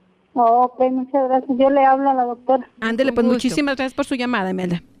 Ok, muchas gracias. Yo le hablo a la doctora. Ándele, pues muchísimas gracias por su llamada,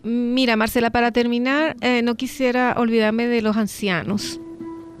 Imelda. Mira, Marcela, para terminar, no quisiera olvidarme de los ancianos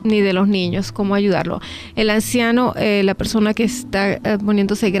ni de los niños, cómo ayudarlo. El anciano, la persona que está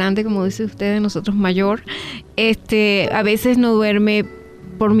poniéndose grande, como dice usted, nosotros mayor, a veces no duerme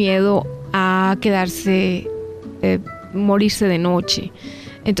por miedo a morirse de noche.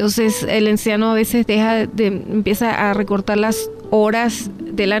 Entonces el anciano a veces empieza a recortar las horas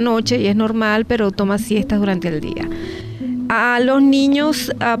de la noche y es normal, pero toma siestas durante el día. A los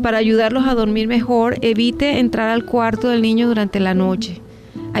niños, para ayudarlos a dormir mejor, evite entrar al cuarto del niño durante la noche.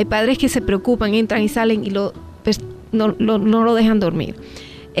 Hay padres que se preocupan, entran y salen y no lo dejan dormir.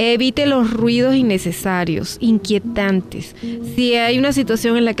 Evite los ruidos innecesarios, inquietantes. Si hay una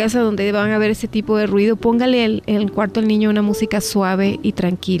situación en la casa donde van a haber ese tipo de ruido, póngale en el cuarto al niño una música suave y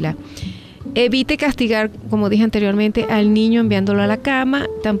tranquila. Evite castigar, como dije anteriormente, al niño enviándolo a la cama.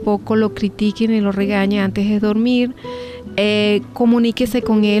 Tampoco lo critique ni lo regañe antes de dormir. Comuníquese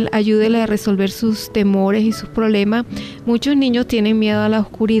con él, ayúdele a resolver sus temores y sus problemas. Muchos niños tienen miedo a la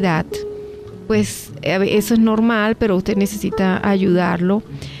oscuridad. Pues eso es normal, pero usted necesita ayudarlo.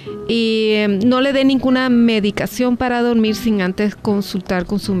 Y no le dé ninguna medicación para dormir sin antes consultar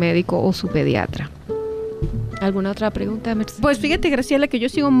con su médico o su pediatra. ¿Alguna otra pregunta, Mercedes? Pues fíjate, Graciela, que yo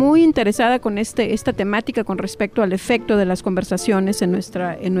sigo muy interesada con esta temática con respecto al efecto de las conversaciones en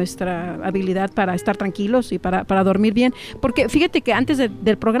nuestra habilidad para estar tranquilos y para dormir bien. Porque fíjate que antes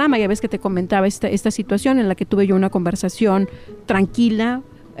del programa, ya ves que te comentaba esta situación en la que tuve yo una conversación tranquila,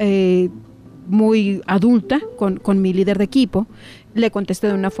 muy adulta con mi líder de equipo. Le contesté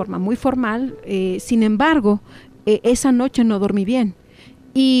de una forma muy formal, sin embargo, esa noche no dormí bien.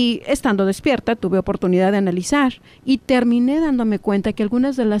 Y estando despierta, tuve oportunidad de analizar y terminé dándome cuenta que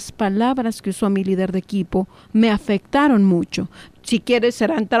algunas de las palabras que usó mi líder de equipo me afectaron mucho. Si quieres,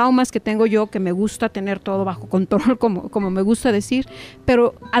 serán traumas que tengo yo, que me gusta tener todo bajo control, como me gusta decir.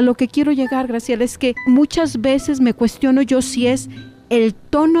 Pero a lo que quiero llegar, Graciela, es que muchas veces me cuestiono yo si es el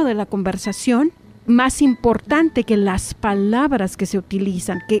tono de la conversación más importante que las palabras que se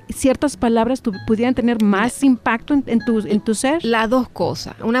utilizan, que ciertas palabras pudieran tener más impacto en tu ser. Las dos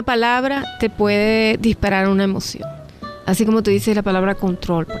cosas. Una palabra te puede disparar una emoción. Así como tú dices la palabra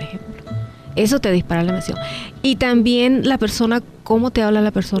control, por ejemplo. Eso te dispara la emoción. Y también la persona, cómo te habla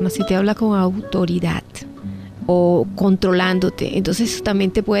la persona, si te habla con autoridad o controlándote, entonces eso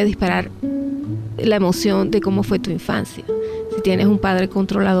también te puede disparar la emoción de cómo fue tu infancia. Si tienes un padre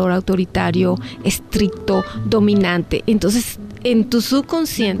controlador, autoritario, estricto, dominante, entonces en tu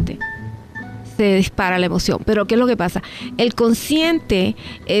subconsciente se dispara la emoción. Pero ¿qué es lo que pasa? El consciente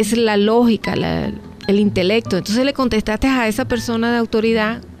es la lógica, el intelecto. Entonces le contestaste a esa persona de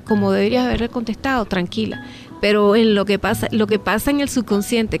autoridad como deberías haberle contestado, tranquila. Pero en lo que pasa en el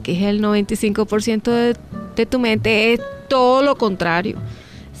subconsciente, que es el 95% de tu mente, es todo lo contrario.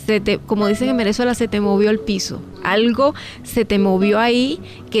 Como dicen en Venezuela, se te movió el piso. Algo se te movió ahí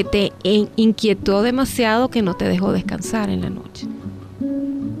que te inquietó demasiado, que no te dejó descansar en la noche.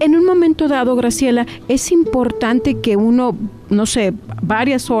 En un momento dado, Graciela, es importante que uno, no sé,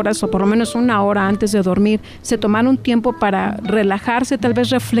 varias horas o por lo menos una hora antes de dormir, se tomara un tiempo para relajarse, tal vez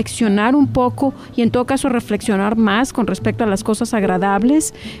reflexionar un poco y en todo caso reflexionar más con respecto a las cosas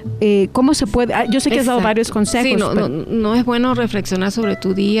agradables. ¿Cómo se puede? Yo sé que has dado varios consejos. Sí, no es bueno reflexionar sobre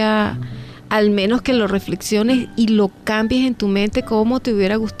tu día, al menos que lo reflexiones y lo cambies en tu mente como te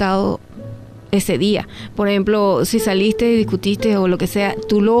hubiera gustado ese día. Por ejemplo, si saliste y discutiste o lo que sea,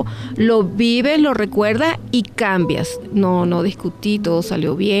 tú lo vives, lo recuerdas y cambias. No discutí, todo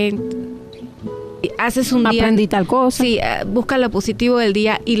salió bien. Haces un día... Aprendí tal cosa. Sí, busca lo positivo del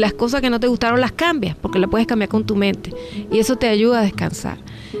día y las cosas que no te gustaron las cambias, porque las puedes cambiar con tu mente. Y eso te ayuda a descansar.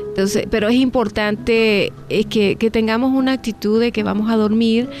 Entonces, pero es importante que tengamos una actitud de que vamos a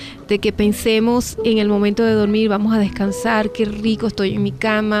dormir, de que pensemos en el momento de dormir, vamos a descansar, qué rico, estoy en mi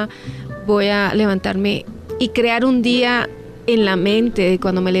cama, voy a levantarme y crear un día en la mente,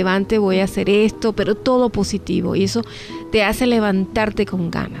 cuando me levante voy a hacer esto, pero todo positivo, y eso te hace levantarte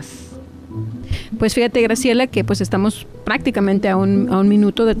con ganas. Pues fíjate, Graciela, que pues estamos prácticamente a un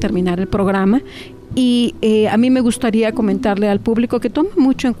minuto de terminar el programa. Y a mí me gustaría comentarle al público que tome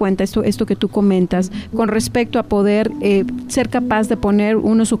mucho en cuenta esto que tú comentas con respecto a poder ser capaz de poner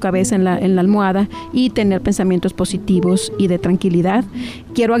uno su cabeza en la almohada y tener pensamientos positivos y de tranquilidad.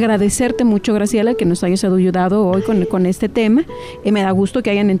 Quiero agradecerte mucho, Graciela, que nos hayas ayudado hoy con este tema. Me da gusto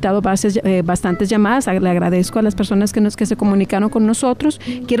que hayan entrado bastantes llamadas. Le agradezco a las personas que se comunicaron con nosotros.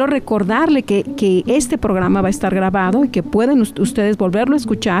 Quiero recordarle que este programa va a estar grabado y que pueden ustedes volverlo a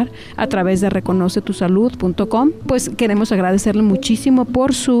escuchar a través de reconocetusalud.com. Pues queremos agradecerle muchísimo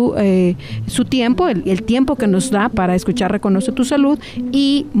por su tiempo, el tiempo que nos da para escuchar Reconoce tu Salud,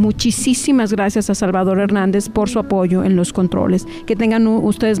 y muchísimas gracias a Salvador Hernández por su apoyo en los controles. Que tengan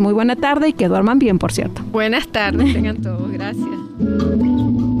ustedes muy buena tarde y que duerman bien, por cierto. Buenas tardes, tengan todos. Gracias.